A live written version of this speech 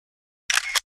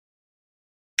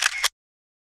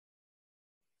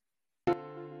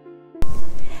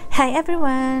Hi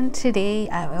everyone, today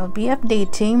I will be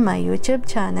updating my YouTube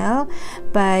channel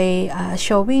by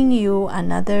showing you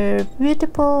another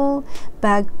beautiful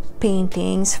bag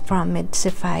paintings from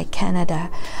Mitzify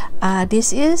Canada.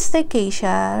 This is the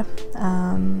geisha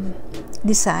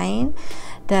design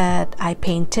that I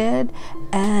painted,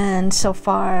 and so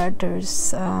far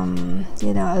there's a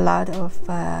lot of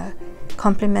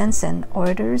compliments and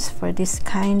orders for this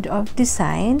kind of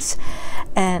designs,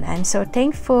 and I'm so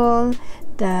thankful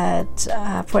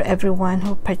that for everyone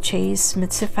who purchased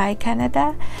Mitzify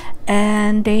Canada,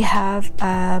 and they have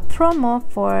a promo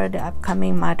for the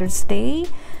upcoming Mother's Day.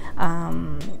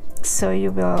 So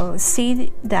you will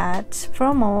see that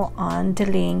promo on the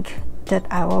link that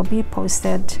I will be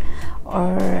posted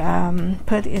or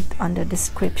put it on the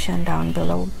description down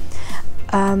below.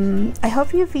 I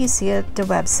hope you visit the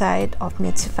website of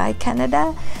Mitzify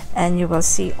Canada and you will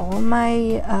see all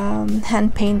my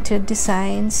hand-painted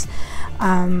designs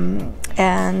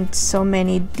and so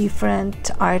many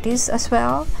different artists as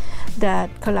well that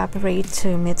collaborate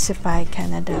to Mitzify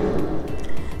Canada.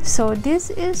 So this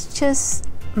is just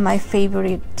my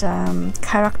favorite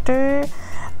character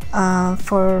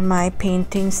for my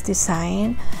paintings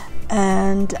design,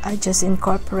 and I just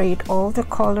incorporate all the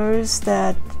colors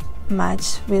that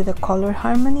match with the color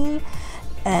harmony,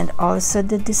 and also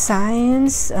the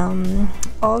designs.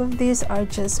 All of these are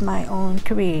just my own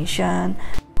creation.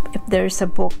 If there's a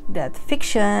book that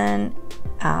fiction,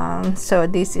 so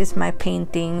this is my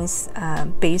paintings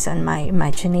based on my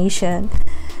imagination.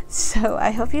 So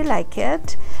I hope you like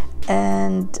it,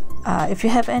 and if you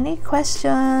have any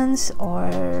questions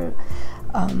or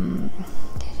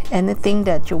anything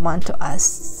that you want to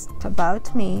ask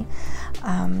about me,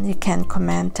 you can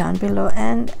comment down below.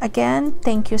 And again,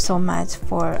 thank you so much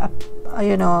for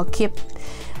keep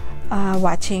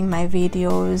watching my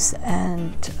videos.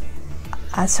 And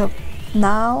as of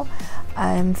now,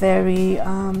 I'm very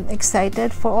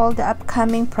excited for all the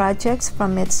upcoming projects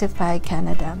from Mitzify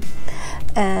Canada.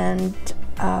 And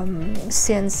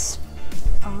since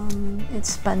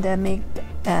it's pandemic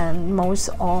and most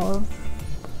of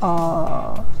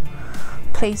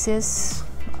places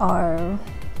are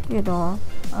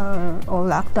all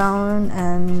locked down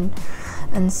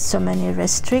and so many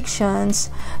restrictions,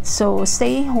 so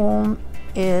staying home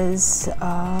is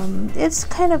it's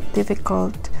kind of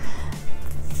difficult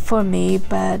for me,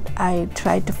 but I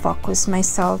try to focus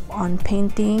myself on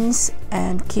paintings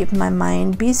and keep my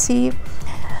mind busy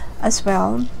as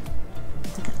well.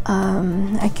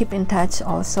 I keep in touch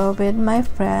also with my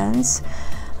friends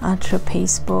through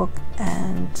Facebook,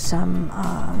 and some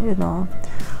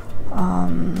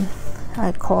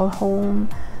I call home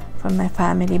from my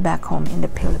family back home in the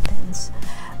Philippines.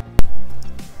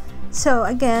 So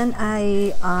again,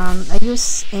 I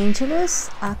use Angelus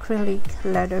acrylic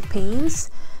leather paints,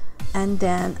 and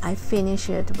then I finish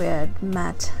it with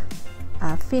matte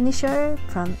finisher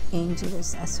from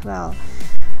Angelus as well.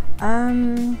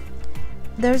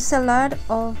 There's a lot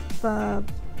of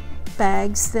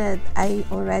bags that I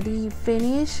already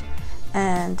finished,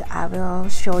 and I will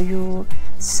show you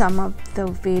some of the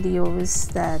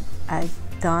videos that I've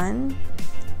done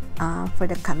for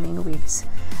the coming weeks.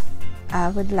 I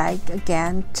would like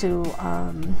again to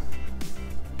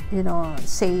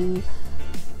say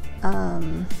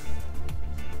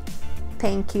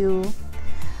thank you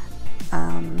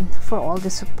for all the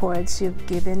supports you've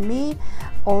given me.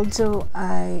 Although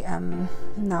I am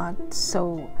not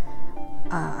so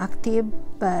active,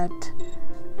 but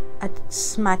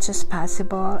as much as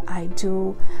possible I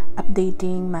do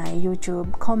updating my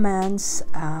YouTube comments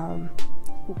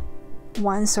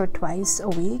once or twice a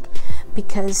week,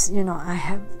 because I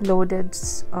have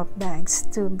loads of bags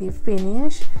to be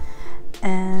finished,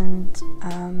 and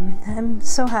I'm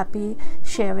so happy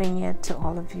sharing it to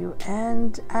all of you,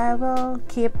 and I will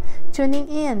keep tuning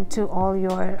in to all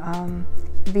your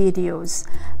videos.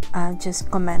 Just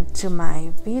comment to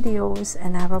my videos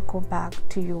and I will go back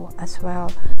to you as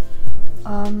well.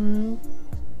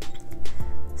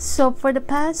 So for the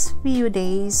past few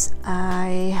days,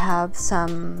 I have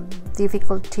some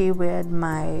difficulty with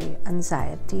my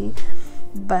anxiety,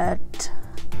 but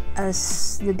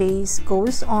as the days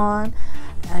goes on,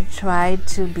 I try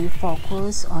to be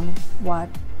focused on what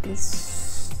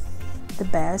is the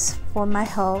best for my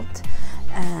health,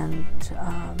 and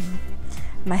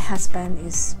my husband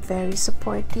is very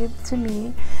supportive to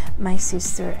me, my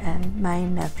sister and my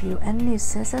nephew and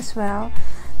nieces as well.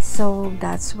 So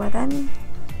that's what I'm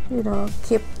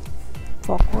keep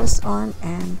focused on,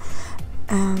 and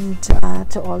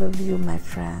to all of you, my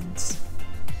friends.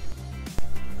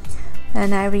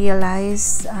 And I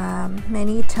realize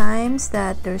many times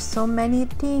that there's so many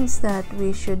things that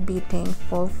we should be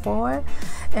thankful for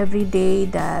every day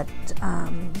that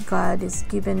God is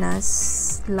giving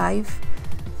us life.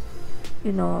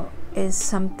 You know, is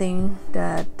something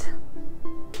that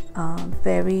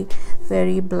very,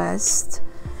 very blessed,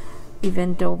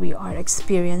 even though we are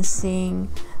experiencing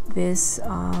this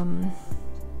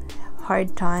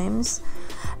hard times.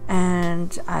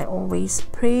 And I always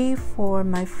pray for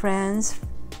my friends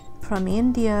from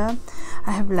India.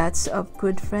 I have lots of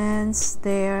good friends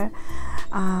there,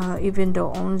 even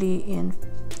though only in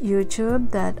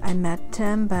YouTube that I met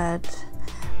them, but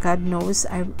God knows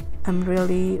I'm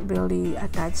really, really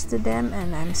attached to them,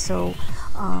 and I'm so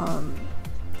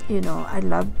you know, I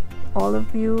love all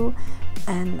of you,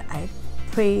 and I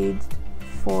prayed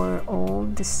for all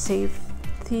the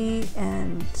safety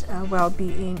and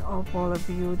well-being of all of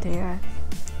you there.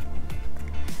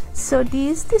 So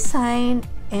this design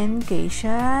in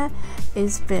geisha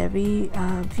is very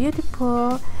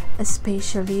beautiful,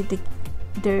 especially the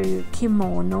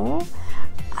kimono.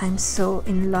 I'm so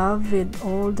in love with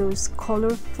all those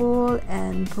colorful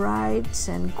and bright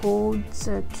and gold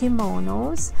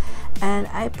kimonos, and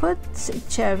I put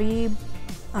cherry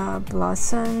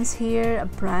blossoms here,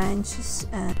 branches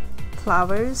and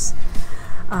flowers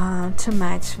to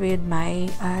match with my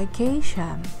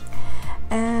geisha.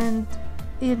 And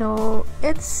you know,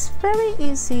 it's very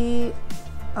easy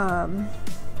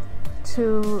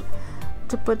to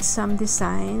put some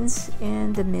designs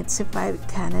in the Mitzify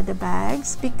Canada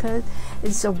bags because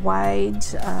it's a wide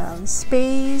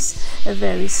space,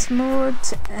 very smooth,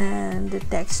 and the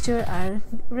texture are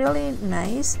really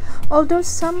nice. Although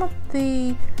some of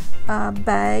the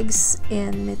bags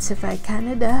in Mitzify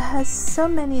Canada has so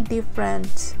many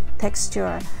different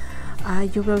texture.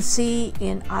 You will see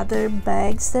in other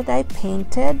bags that I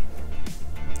painted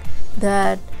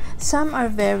that some are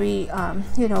very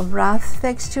you know, rough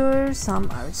texture,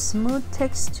 some are smooth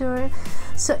texture,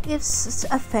 so it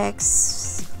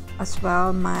affects as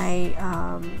well my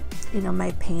you know,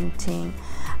 my painting.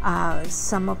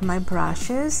 Some of my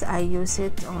brushes I use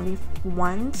it only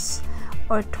once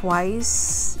or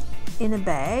twice in a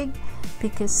bag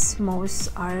because most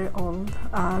are all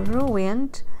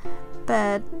ruined,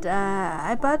 but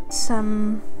I bought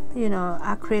some, you know,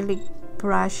 acrylic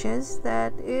brushes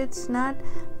that it's not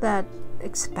that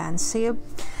expensive,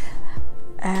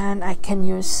 and I can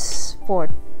use for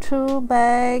 2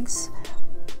 bags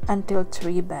until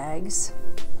 3 bags.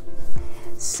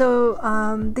 So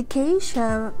the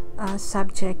geisha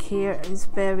subject here is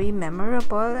very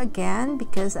memorable again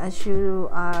because, as you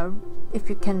if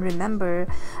you can remember,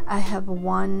 I have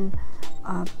one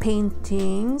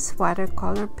paintings,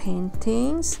 watercolor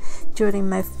paintings. During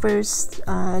my first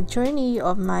journey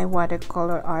of my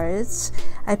watercolor arts,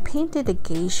 I painted a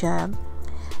geisha,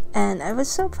 and I was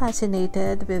so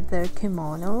fascinated with their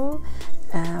kimono,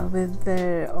 with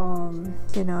their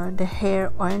you know, the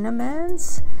hair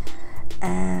ornaments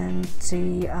and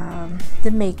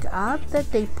the makeup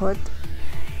that they put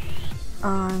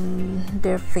on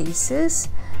their faces,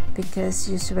 because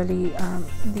usually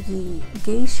the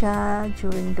geisha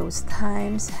during those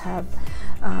times have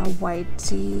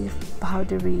whitey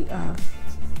powdery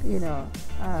you know,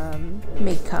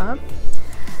 makeup,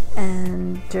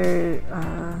 and their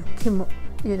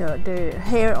you know, their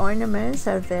hair ornaments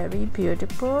are very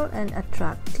beautiful and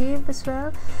attractive as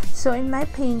well. So in my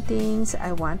paintings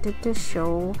I wanted to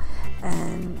show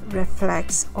and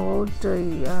reflects all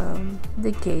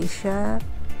the geisha,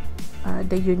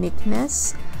 the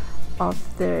uniqueness of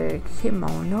their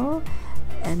kimono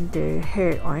and their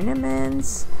hair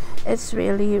ornaments. It's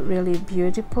really, really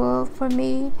beautiful for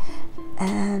me,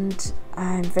 and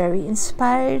I'm very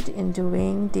inspired in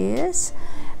doing this.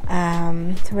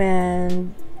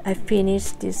 When I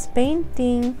finish this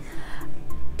painting,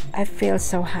 I feel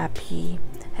so happy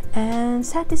and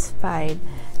satisfied,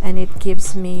 and it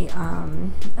gives me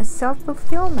a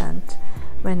self-fulfillment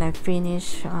when I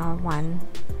finish one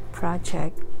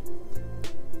project.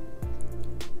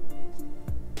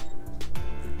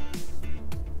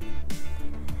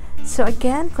 So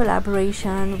again,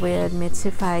 collaboration with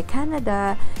Mitzify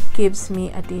Canada gives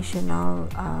me additional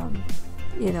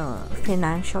you know,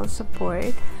 financial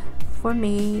support for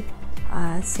me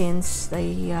since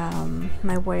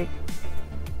my work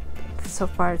so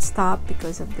far stopped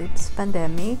because of this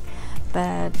pandemic,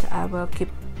 but I will keep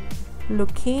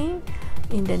looking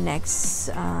in the next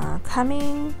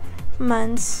coming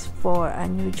months for a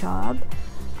new job.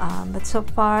 But so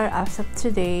far, as of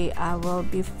today, I will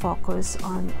be focused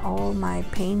on all my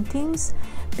paintings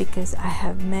because I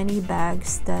have many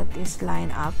bags that is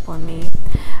lined up for me.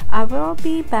 I will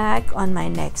be back on my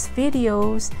next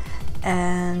videos,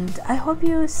 and I hope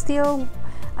you still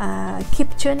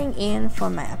keep tuning in for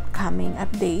my upcoming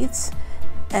updates,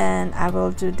 and I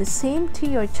will do the same to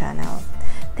your channel.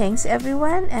 Thanks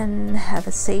everyone, and have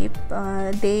a safe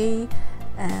day,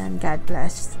 and God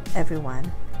bless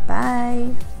everyone.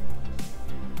 Bye.